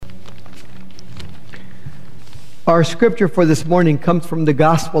Our scripture for this morning comes from the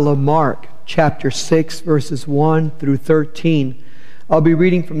Gospel of Mark, chapter 6, verses 1 through 13. I'll be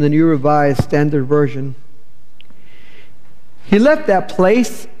reading from the New Revised Standard Version. He left that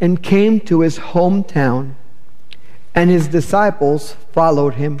place and came to his hometown, and his disciples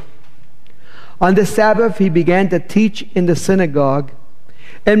followed him. On the Sabbath, he began to teach in the synagogue,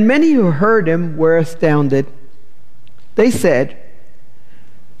 and many who heard him were astounded. They said,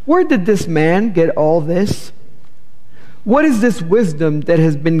 "Where did this man get all this? What is this wisdom that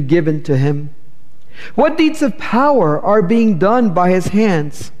has been given to him? What deeds of power are being done by his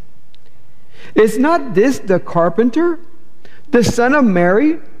hands? Is not this the carpenter, the son of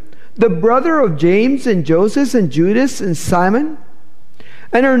Mary, the brother of James and Joseph and Judas and Simon?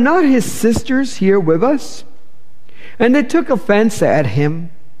 And are not his sisters here with us?" And they took offense at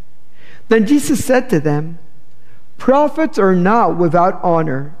him. Then Jesus said to them, "Prophets are not without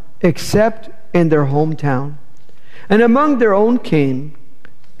honor, except in their hometown, and among their own kin,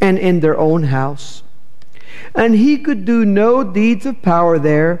 and in their own house." And he could do no deeds of power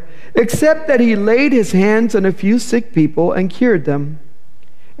there, except that he laid his hands on a few sick people and cured them.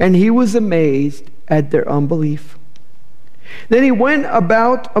 And he was amazed at their unbelief. Then he went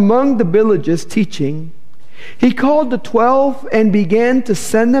about among the villages teaching. He called the 12 and began to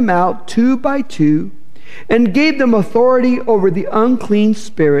send them out 2 by 2, and gave them authority over the unclean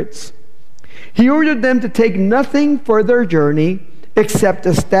spirits. He ordered them to take nothing for their journey except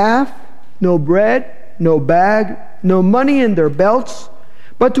a staff, no bread, no bag, no money in their belts,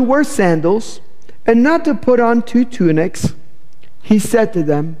 but to wear sandals, and not to put on 2 tunics. He said to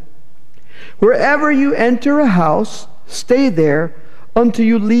them, "Wherever you enter a house, stay there until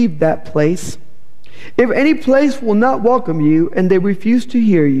you leave that place. If any place will not welcome you and they refuse to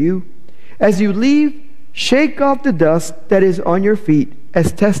hear you, as you leave, shake off the dust that is on your feet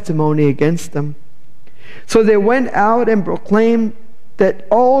as testimony against them." So they went out and proclaimed that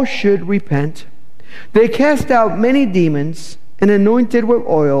all should repent. They cast out many demons and anointed with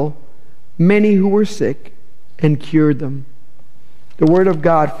oil many who were sick and cured them. The word of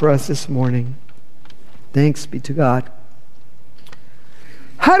God for us this morning. Thanks be to God.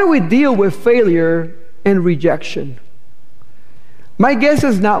 How do we deal with failure and rejection? My guess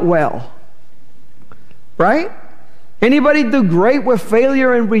is not well. Right? Anybody do great with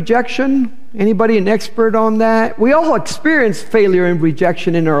failure and rejection? Anybody an expert on that? We all experience failure and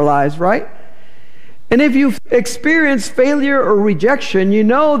rejection in our lives, right? And if you've experienced failure or rejection, you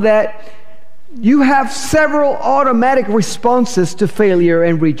know that you have several automatic responses to failure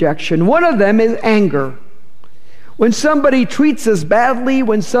and rejection. One of them is anger. When somebody treats us badly,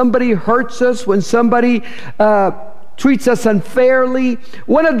 when somebody hurts us, when somebody treats us unfairly,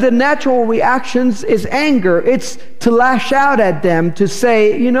 one of the natural reactions is anger. It's to lash out at them, to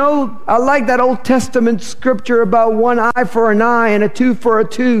say, you know, I like that Old Testament scripture about 1 eye for an eye and a tooth for a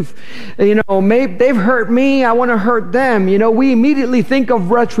tooth. You know, maybe they've hurt me, I want to hurt them. You know, we immediately think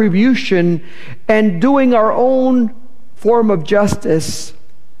of retribution and doing our own form of justice.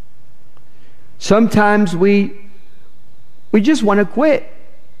 Sometimes we just want to quit.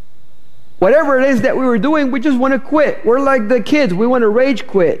 Whatever it is that we were doing, we just want to quit. We're like the kids. We want to rage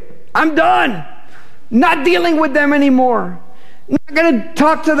quit. I'm done. Not dealing with them anymore. Not going to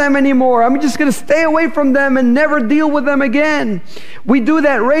talk to them anymore. I'm just going to stay away from them and never deal with them again. We do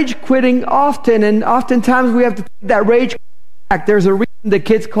that rage quitting often, and oftentimes we have to take that rage back. There's a reason the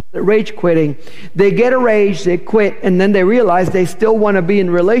kids call it rage quitting. They get a rage, they quit, and then they realize they still want to be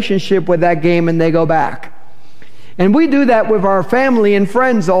in relationship with that game, and they go back. And we do that with our family and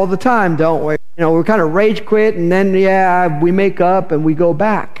friends all the time, don't we? You know, we kind of rage quit, and then, we make up and we go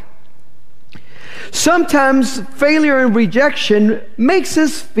back. Sometimes failure and rejection makes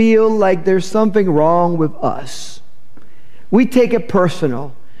us feel like there's something wrong with us. We take it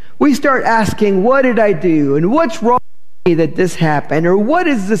personal. We start asking, what did I do? And what's wrong with me that this happened? Or what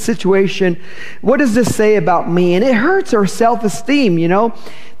is the situation? What does this say about me? And it hurts our self-esteem, you know.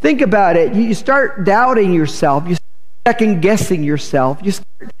 Think about it. You start doubting yourself. You start second-guessing yourself. You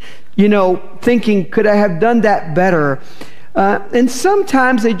start, thinking, could I have done that better? And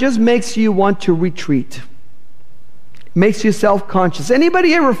sometimes it just makes you want to retreat. Makes you self-conscious.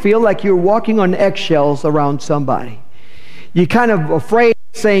 Anybody ever feel like you're walking on eggshells around somebody? You're kind of afraid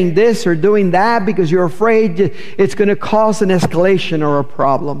of saying this or doing that because you're afraid it's going to cause an escalation or a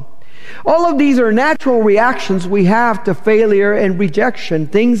problem. All of these are natural reactions we have to failure and rejection,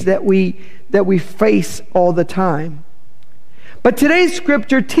 things that we face all the time. But today's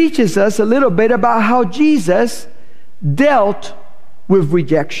scripture teaches us a little bit about how Jesus dealt with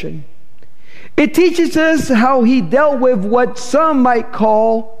rejection. It teaches us how he dealt with what some might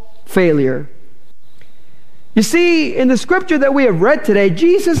call failure. You see, in the scripture that we have read today,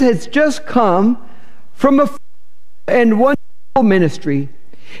 Jesus has just come from a and wonderful ministry.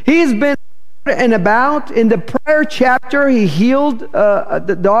 He's been and about. In the prior chapter, he healed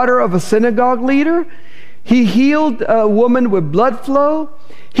the daughter of a synagogue leader. He healed a woman with blood flow.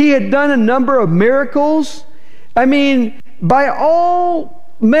 He had done a number of miracles. I mean, by all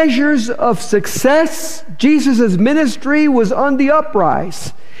measures of success, Jesus' ministry was on the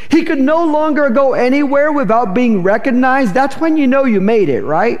uprise. He could no longer go anywhere without being recognized. That's when you know you made it,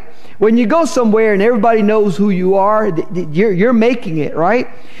 right? When you go somewhere and everybody knows who you are, you're making it, right?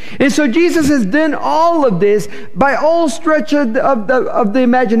 And so Jesus has done all of this by all stretch of the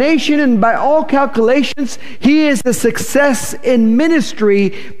imagination and by all calculations. He is a success in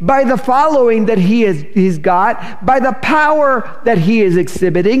ministry by the following that he's got, by the power that he is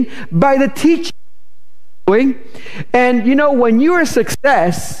exhibiting, by the teaching. And you know, when you're a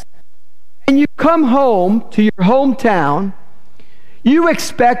success and you come home to your hometown, you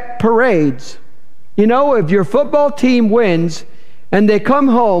expect parades. You know, if your football team wins and they come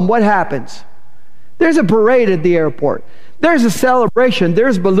home, what happens? There's a parade at the airport. There's a celebration.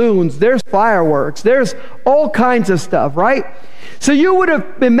 There's balloons. There's fireworks. There's all kinds of stuff, right? So you would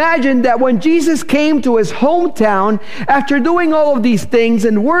have imagined that when Jesus came to his hometown, after doing all of these things,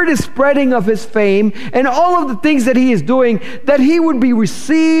 and word is spreading of his fame, and all of the things that he is doing, that he would be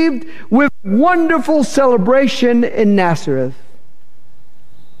received with wonderful celebration in Nazareth.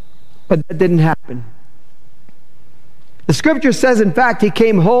 But that didn't happen. The scripture says, in fact, he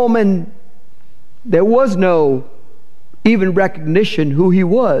came home and there was no even recognition who he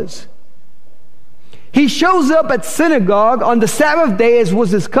was. He shows up at synagogue on the Sabbath day, as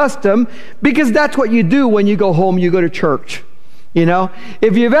was his custom, because that's what you do when you go home. You go to church. You know,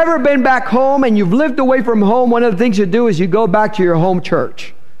 if you've ever been back home and you've lived away from home, one of the things you do is you go back to your home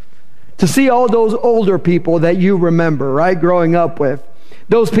church to see all those older people that you remember, right, growing up with.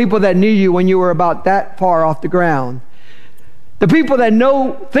 Those people that knew you when you were about that far off the ground. The people that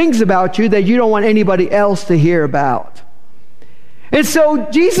know things about you that you don't want anybody else to hear about. And so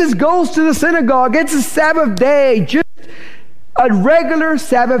Jesus goes to the synagogue. It's a Sabbath day, just a regular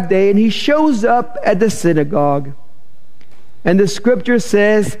Sabbath day, and he shows up at the synagogue. And the scripture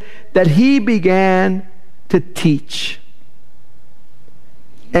says that he began to teach.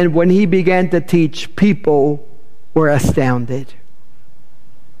 And when he began to teach, people were astounded.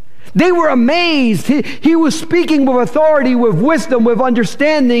 They were amazed. He was speaking with authority, with wisdom, with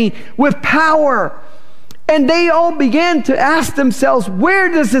understanding, with power. And they all began to ask themselves, where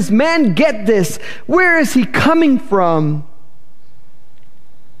does this man get this? Where is he coming from?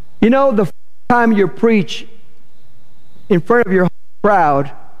 You know, the first time you preach in front of your crowd,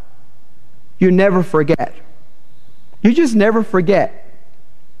 you never forget. You just never forget.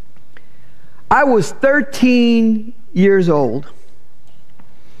 I was 13 years old.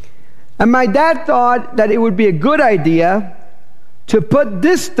 And my dad thought that it would be a good idea to put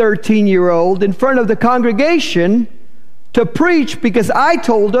this 13-year-old in front of the congregation to preach, because I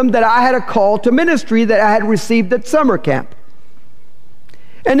told him that I had a call to ministry that I had received at summer camp.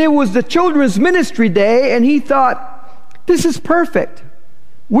 And it was the children's ministry day, and he thought, this is perfect.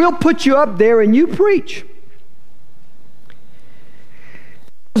 We'll put you up there and you preach.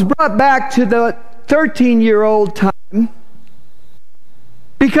 I was brought back to the 13-year-old time,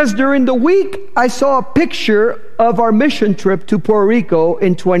 because during the week, I saw a picture of our mission trip to Puerto Rico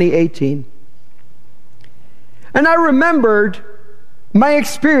in 2018. And I remembered my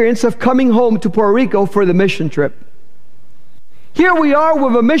experience of coming home to Puerto Rico for the mission trip. Here we are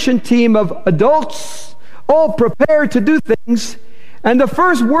with a mission team of adults, all prepared to do things. And the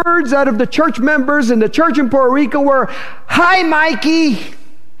first words out of the church members in the church in Puerto Rico were, "Hi, Mikey."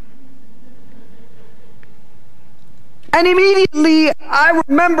 And immediately I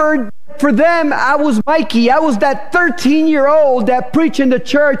remembered, for them, I was Mikey. I was that 13-year-old that preached in the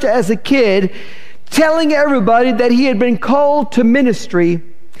church as a kid, telling everybody that he had been called to ministry.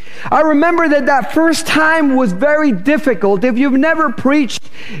 I remember that first time was very difficult. If you've never preached,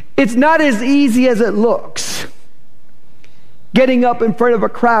 it's not as easy as it looks. Getting up in front of a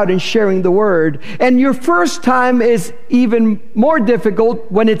crowd and sharing the word. And your first time is even more difficult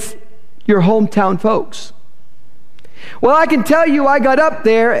when it's your hometown folks. Well, I can tell you, I got up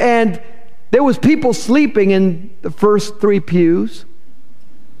there and there was people sleeping in the first 3 pews.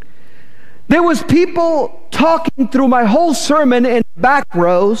 There was people talking through my whole sermon in the back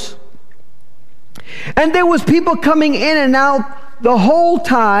rows. And there was people coming in and out the whole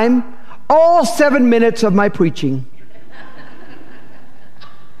time, all 7 minutes of my preaching.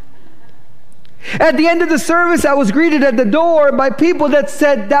 At the end of the service, I was greeted at the door by people that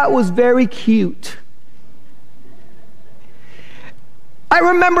said, "That was very cute." I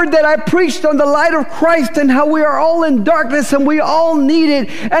remembered that I preached on the light of Christ and how we are all in darkness and we all need it.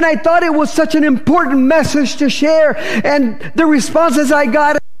 And I thought it was such an important message to share. And the responses I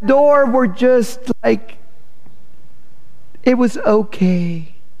got at the door were just like, it was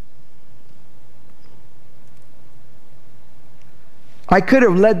okay. I could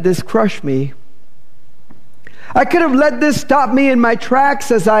have let this crush me. I could have let this stop me in my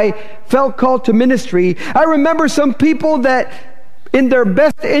tracks as I felt called to ministry. I remember some people that in their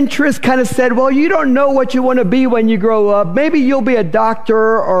best interest kind of said, well, you don't know what you want to be when you grow up. Maybe you'll be a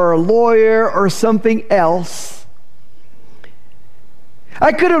doctor or a lawyer or something else.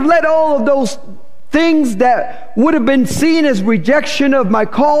 I could have let all of those things that would have been seen as rejection of my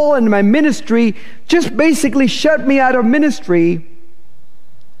call and my ministry just basically shut me out of ministry.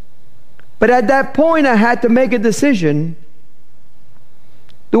 But at that point, I had to make a decision.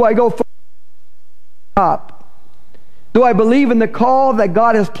 Do I go up? Do I believe in the call that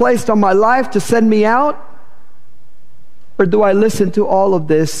God has placed on my life to send me out? Or do I listen to all of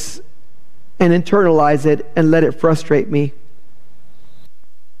this and internalize it and let it frustrate me?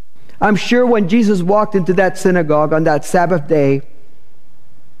 I'm sure when Jesus walked into that synagogue on that Sabbath day,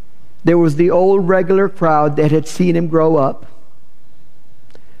 there was the old regular crowd that had seen him grow up.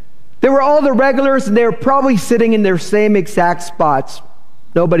 There were all the regulars, and they were probably sitting in their same exact spots.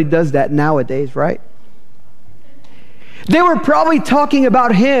 Nobody does that nowadays, right? They were probably talking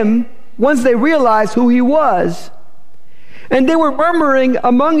about him once they realized who he was. And they were murmuring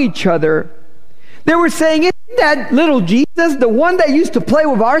among each other. They were saying, isn't that little Jesus, the one that used to play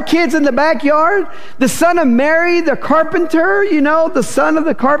with our kids in the backyard? The son of Mary, the carpenter, the son of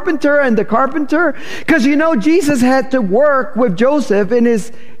the carpenter and the carpenter? Because, Jesus had to work with Joseph in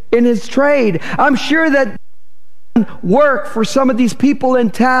his trade. I'm sure that work for some of these people in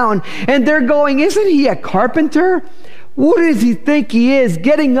town, and they're going, isn't he a carpenter? What does he think he is,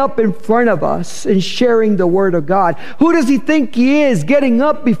 getting up in front of us and sharing the Word of God? Who does he think he is, getting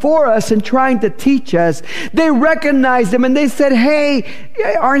up before us and trying to teach us? They recognized him and they said, hey,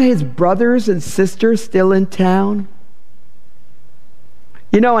 aren't his brothers and sisters still in town?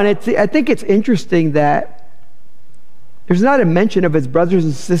 And I think it's interesting that there's not a mention of his brothers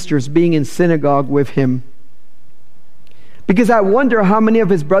and sisters being in synagogue with him. Because I wonder how many of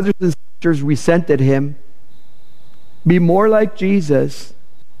his brothers and sisters resented him. Be more like Jesus.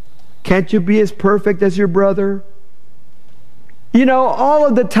 Can't you be as perfect as your brother? All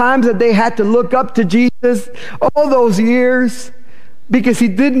of the times that they had to look up to Jesus, all those years, because he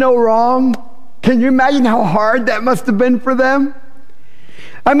did no wrong. Can you imagine how hard that must have been for them?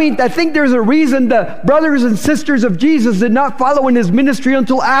 I think there's a reason the brothers and sisters of Jesus did not follow in his ministry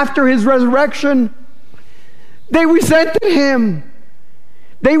until after his resurrection. They resented him.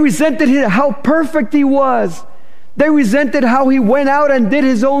 They resented how perfect he was. They resented how he went out and did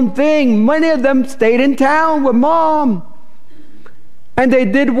his own thing. Many of them stayed in town with mom. And they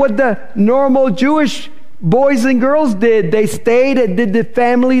did what the normal Jewish boys and girls did. They stayed and did the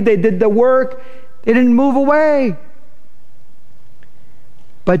family. They did the work. They didn't move away.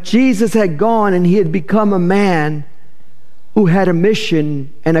 But Jesus had gone and he had become a man who had a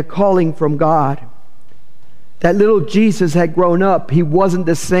mission and a calling from God. That little Jesus had grown up. He wasn't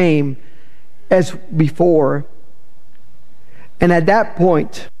the same as before. And at that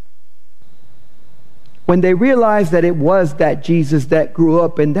point, when they realized that it was that Jesus that grew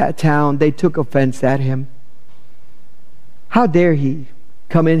up in that town, they took offense at him. How dare he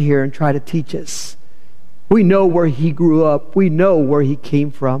come in here and try to teach us? We know where he grew up. We know where he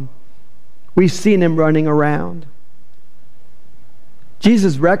came from. We've seen him running around.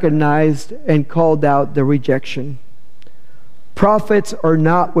 Jesus recognized and called out the rejection. Prophets are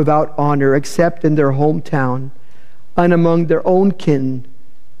not without honor except in their hometown and among their own kin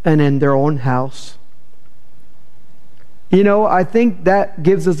and in their own house. I think that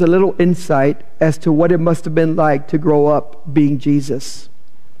gives us a little insight as to what it must have been like to grow up being Jesus.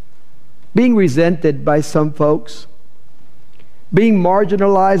 Being resented by some folks. Being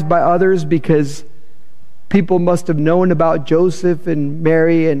marginalized by others because people must have known about Joseph and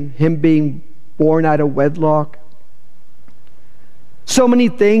Mary and him being born out of wedlock. So many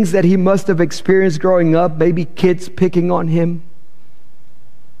things that he must have experienced growing up, maybe kids picking on him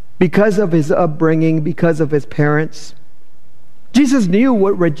because of his upbringing, because of his parents. Jesus knew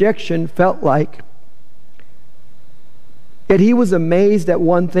what rejection felt like. Yet he was amazed at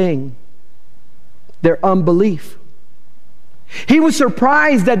one thing: their unbelief. He was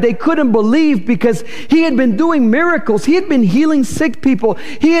surprised that they couldn't believe because he had been doing miracles. He had been healing sick people.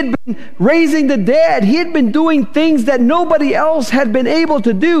 He had been raising the dead. He had been doing things that nobody else had been able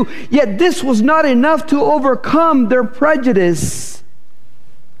to do. Yet this was not enough to overcome their prejudice.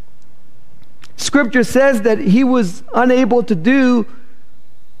 Scripture says that he was unable to do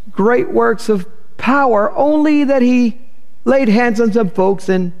great works of power, only that he laid hands on some folks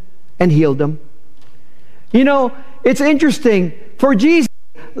and healed them. You know, it's interesting. For Jesus,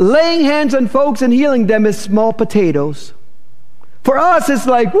 laying hands on folks and healing them is small potatoes. For us, it's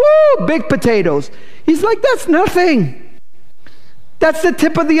like, woo, big potatoes. He's like, that's nothing. That's the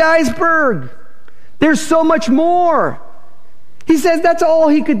tip of the iceberg. There's so much more. He says that's all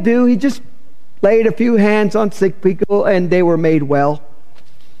he could do. He just laid a few hands on sick people and they were made well.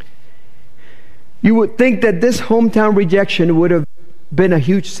 You would think that this hometown rejection would have been a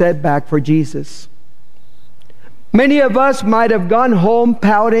huge setback for Jesus. Many of us might have gone home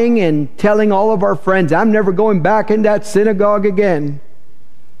pouting and telling all of our friends, I'm never going back in that synagogue again.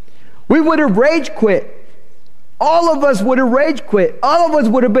 We would have rage quit. All of us would have rage quit. All of us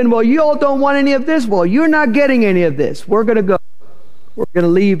would have been, well, you all don't want any of this. Well, you're not getting any of this. We're going to go. We're going to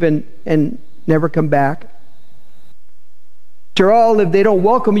leave and never come back. After all, if they don't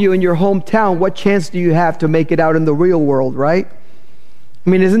welcome you in your hometown, what chance do you have to make it out in the real world, right? I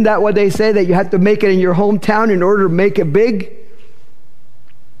mean, isn't that what they say, that you have to make it in your hometown in order to make it big?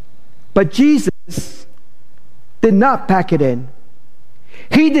 But Jesus did not pack it in.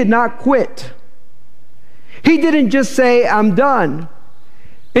 He did not quit. He didn't just say, I'm done.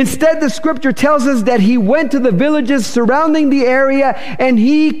 Instead, the scripture tells us that he went to the villages surrounding the area and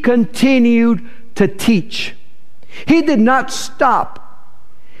he continued to teach. He did not stop.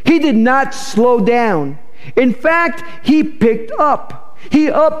 He did not slow down. In fact, he picked up. He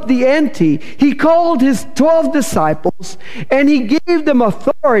upped the ante. He called his 12 disciples and he gave them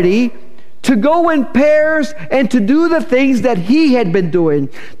authority to go in pairs and to do the things that he had been doing,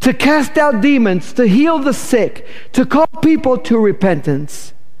 to cast out demons, to heal the sick, to call people to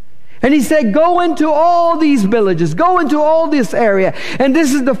repentance. And he said, go into all these villages, go into all this area. And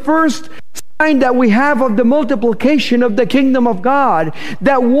this is the first sign that we have of the multiplication of the kingdom of God,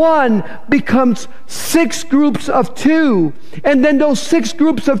 that one becomes 6 groups of 2, and then those 6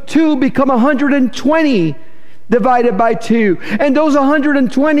 groups of 2 become 120 divided by 2, and those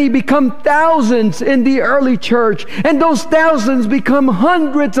 120 become thousands in the early church, and those thousands become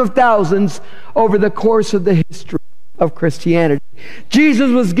hundreds of thousands over the course of the history of Christianity. Jesus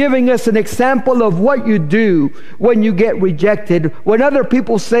was giving us an example of what you do when you get rejected. When other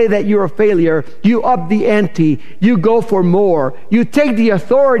people say that you're a failure, you up the ante, you go for more. You take the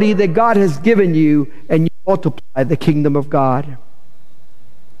authority that God has given you and you multiply the kingdom of God.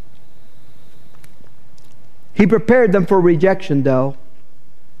 He prepared them for rejection, though.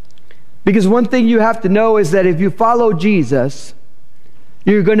 Because one thing you have to know is that if you follow Jesus,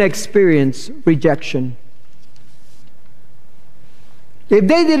 you're going to experience rejection. If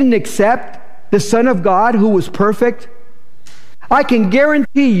they didn't accept the Son of God who was perfect, I can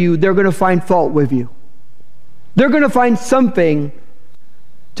guarantee you they're going to find fault with you. They're going to find something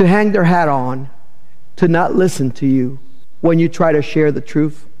to hang their hat on, to not listen to you when you try to share the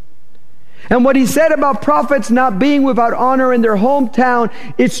truth. And what he said about prophets not being without honor in their hometown,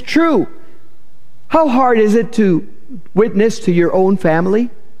 it's true. How hard is it to witness to your own family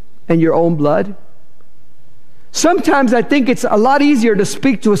and your own blood? Sometimes I think it's a lot easier to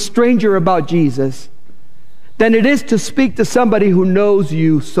speak to a stranger about Jesus than it is to speak to somebody who knows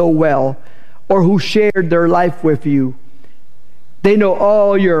you so well or who shared their life with you. They know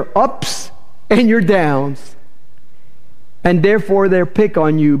all your ups and your downs, and therefore they'll pick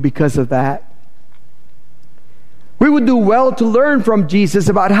on you because of that. We would do well to learn from Jesus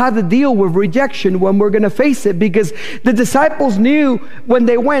about how to deal with rejection when we're going to face it, because the disciples knew when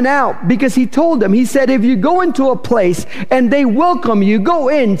they went out, because he told them, he said, if you go into a place and they welcome you, go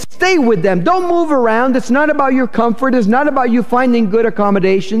in, stay with them. Don't move around. It's not about your comfort. It's not about you finding good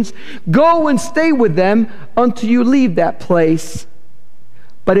accommodations. Go and stay with them until you leave that place.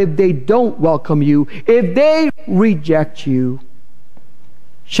 But if they don't welcome you, if they reject you,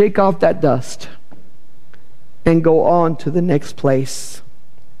 shake off that dust and go on to the next place.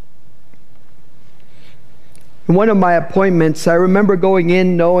 In one of my appointments, I remember going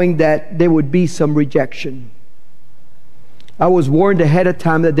in knowing that there would be some rejection. I was warned ahead of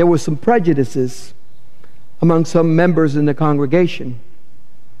time that there were some prejudices among some members in the congregation.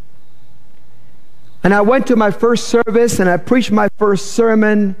 And I went to my first service and I preached my first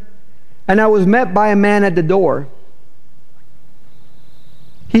sermon, and I was met by a man at the door.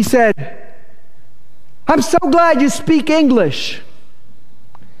 He said, I'm so glad you speak English.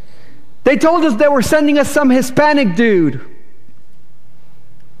 They told us they were sending us some Hispanic dude.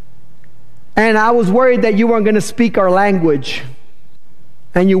 And I was worried that you weren't going to speak our language.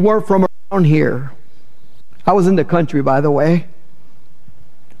 And you weren't from around here. I was in the country, by the way.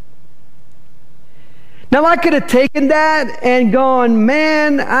 Now, I could have taken that and gone,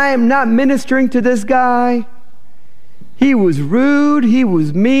 man, I am not ministering to this guy. He was rude. He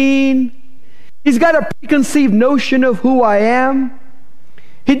was mean. He's got a preconceived notion of who I am.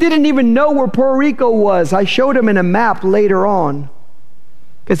 He didn't even know where Puerto Rico was. I showed him in a map later on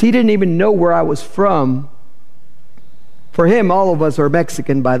because he didn't even know where I was from. For him, all of us are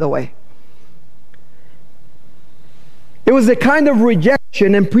Mexican, by the way. It was a kind of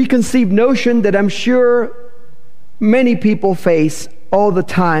rejection and preconceived notion that I'm sure many people face all the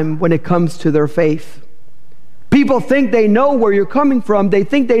time when it comes to their faith. People think they know where you're coming from. They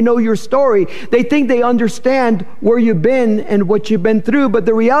think they know your story. They think they understand where you've been and what you've been through. But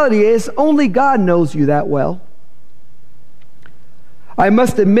the reality is, only God knows you that well. I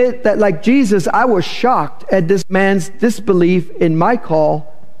must admit that, like Jesus, I was shocked at this man's disbelief in my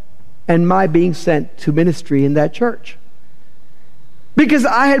call and my being sent to ministry in that church. Because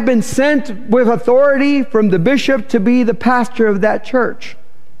I had been sent with authority from the bishop to be the pastor of that church.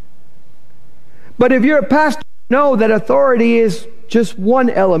 But if you're a pastor, you know that authority is just one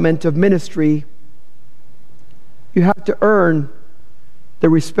element of ministry. You have to earn the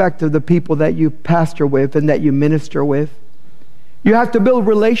respect of the people that you pastor with and that you minister with. You have to build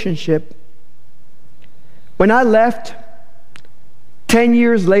relationship. When I left 10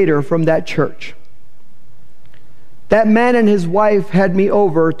 years later from that church, that man and his wife had me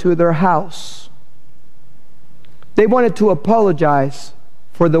over to their house. They wanted to apologize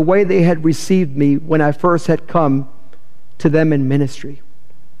for the way they had received me when I first had come to them in ministry.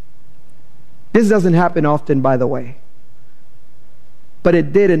 This doesn't happen often, by the way, but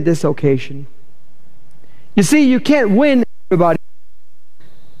it did in this occasion. You see, you can't win everybody,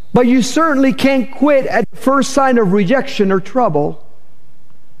 but you certainly can't quit at the first sign of rejection or trouble.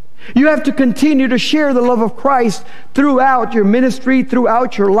 You have to continue to share the love of Christ throughout your ministry,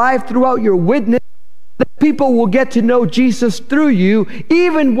 throughout your life, throughout your witness. That people will get to know Jesus through you,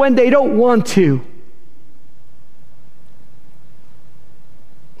 even when they don't want to.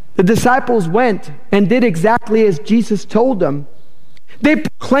 The disciples went and did exactly as Jesus told them. They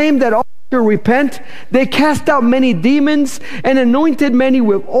proclaimed that all should repent. They cast out many demons and anointed many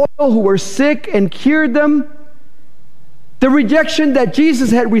with oil who were sick and cured them. The rejection that Jesus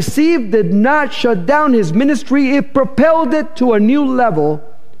had received did not shut down his ministry. It propelled it to a new level.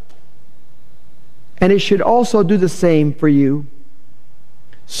 And it should also do the same for you.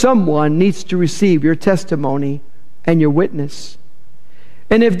 Someone needs to receive your testimony and your witness.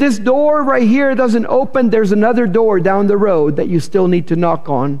 And if this door right here doesn't open, there's another door down the road that you still need to knock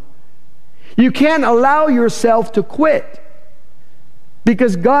on. You can't allow yourself to quit,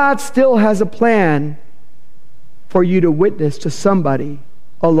 because God still has a plan for you to witness to somebody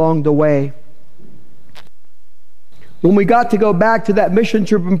along the way. When we got to go back to that mission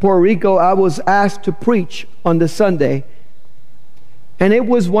trip in Puerto Rico, I was asked to preach on the Sunday. And it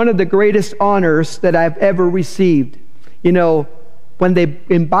was one of the greatest honors that I've ever received. You know, when they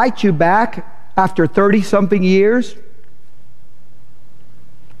invite you back after 30-something years,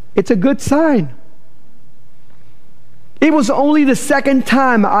 it's a good sign. It was only the second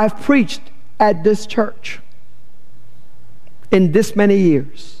time I've preached at this church in this many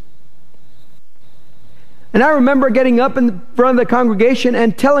years. And I remember getting up in front of the congregation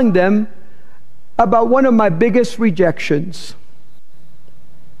and telling them about one of my biggest rejections.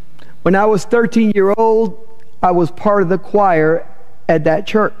 When I was 13-year-old, I was part of the choir at that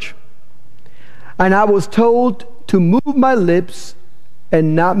church. And I was told to move my lips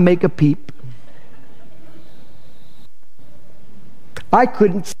and not make a peep. I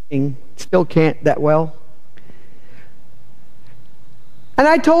couldn't sing, still can't that well. And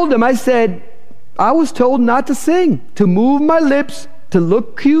I told them, I said, I was told not to sing, to move my lips, to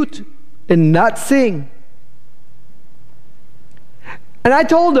look cute, and not sing. And I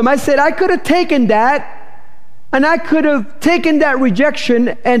told them, I said, I could have taken that, and I could have taken that rejection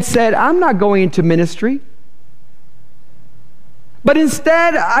and said, I'm not going into ministry. But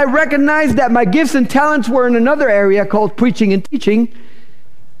instead, I recognized that my gifts and talents were in another area called preaching and teaching,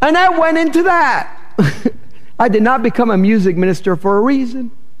 and I went into that. I did not become a music minister for a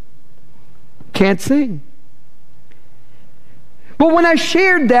reason. Can't sing. But when I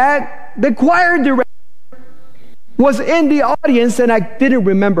shared that, the choir director was in the audience, and I didn't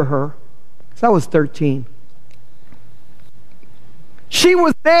remember her because I was 13. She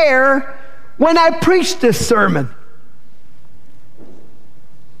was there when I preached this sermon.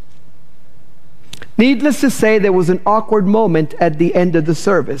 Needless to say, there was an awkward moment at the end of the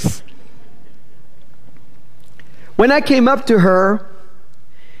service. When I came up to her,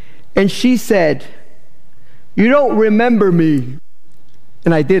 and she said, "You don't remember me."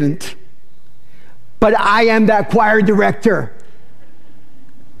 And I didn't. but I am that choir director.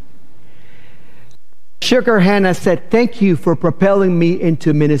 Shook her hand and said, thank you for propelling me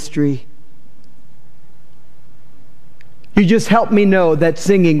into ministry. You just helped me know that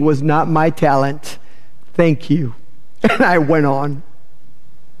singing was not my talent. Thank you. And I went on.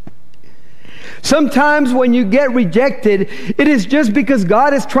 Sometimes when you get rejected, it is just because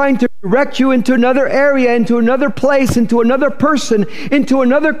God is trying to direct you into another area, into another place, into another person, into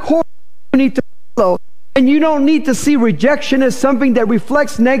another course you need to follow. And you don't need to see rejection as something that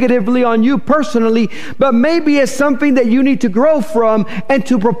reflects negatively on you personally, but maybe as something that you need to grow from and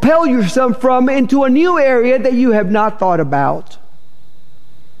to propel yourself from into a new area that you have not thought about.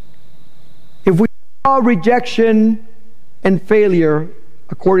 If we saw rejection and failure,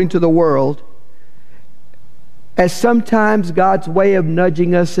 according to the world, as sometimes God's way of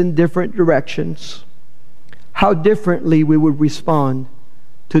nudging us in different directions, how differently we would respond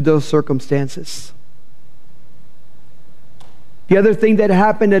to those circumstances. The other thing that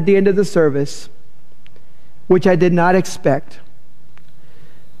happened at the end of the service, which I did not expect,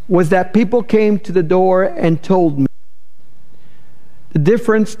 was that people came to the door and told me the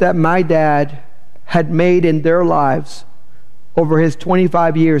difference that my dad had made in their lives over his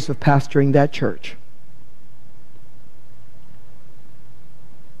 25 years of pastoring that church.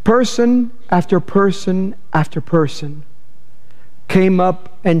 Person after person after person came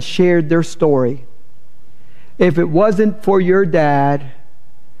up and shared their story. If it wasn't for your dad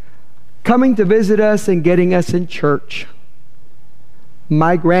coming to visit us and getting us in church,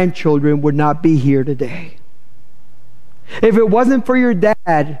 my grandchildren would not be here today. If it wasn't for your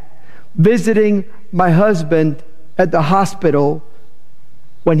dad visiting my husband at the hospital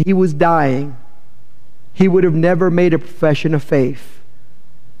when he was dying, he would have never made a profession of faith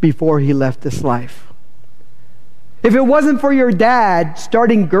before he left this life. If it wasn't for your dad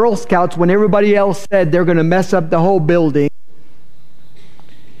starting Girl Scouts when everybody else said they're going to mess up the whole building,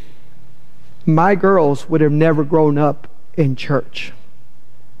 my girls would have never grown up in church.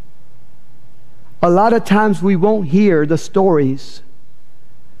 A lot of times we won't hear the stories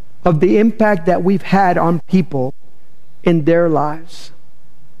of the impact that we've had on people in their lives.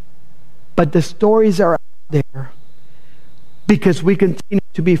 But the stories are out there because we continue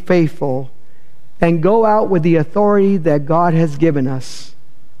to be faithful and go out with the authority that God has given us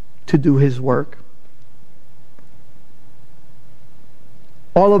to do His work.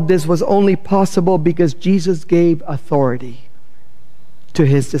 All of this was only possible because Jesus gave authority to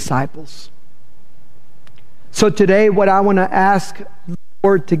His disciples. So today, what I want to ask the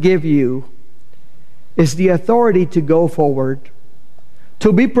Lord to give you is the authority to go forward,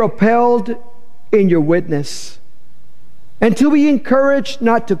 to be propelled in your witness, and to be encouraged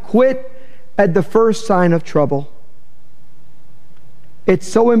not to quit at the first sign of trouble. It's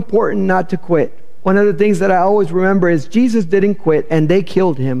so important not to quit. One of the things that I always remember is Jesus didn't quit and they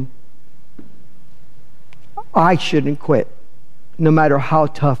killed Him. I shouldn't quit, no matter how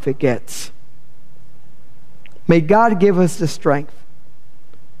tough it gets. May God give us the strength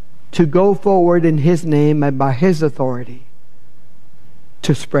to go forward in His name and by His authority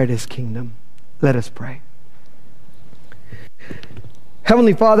to spread His kingdom. Let us pray.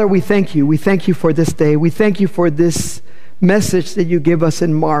 Heavenly Father, we thank you. We thank you for this day. We thank you for this message that you give us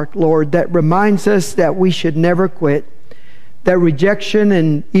in Mark, Lord, that reminds us that we should never quit, that rejection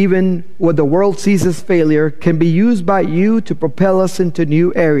and even what the world sees as failure can be used by you to propel us into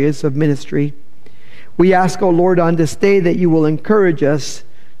new areas of ministry. We ask, O Lord, on this day that you will encourage us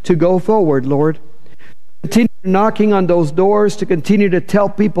to go forward, Lord. Continue knocking on those doors, to continue to tell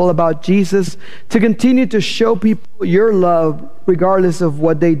people about Jesus, to continue to show people your love regardless of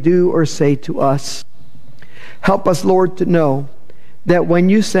what they do or say to us. Help us, Lord, to know that when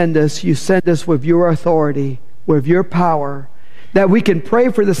you send us with your authority, with your power, that we can pray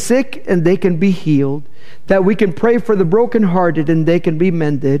for the sick and they can be healed, that we can pray for the brokenhearted and they can be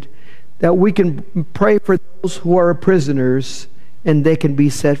mended, that we can pray for those who are prisoners and they can be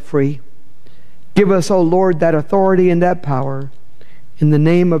set free. Give us, O Lord, that authority and that power. In the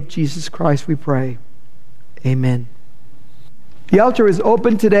name of Jesus Christ we pray. Amen. The altar is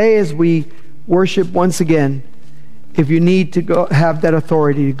open today as we worship once again. If you need to go have that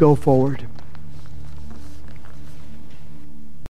authority to go forward.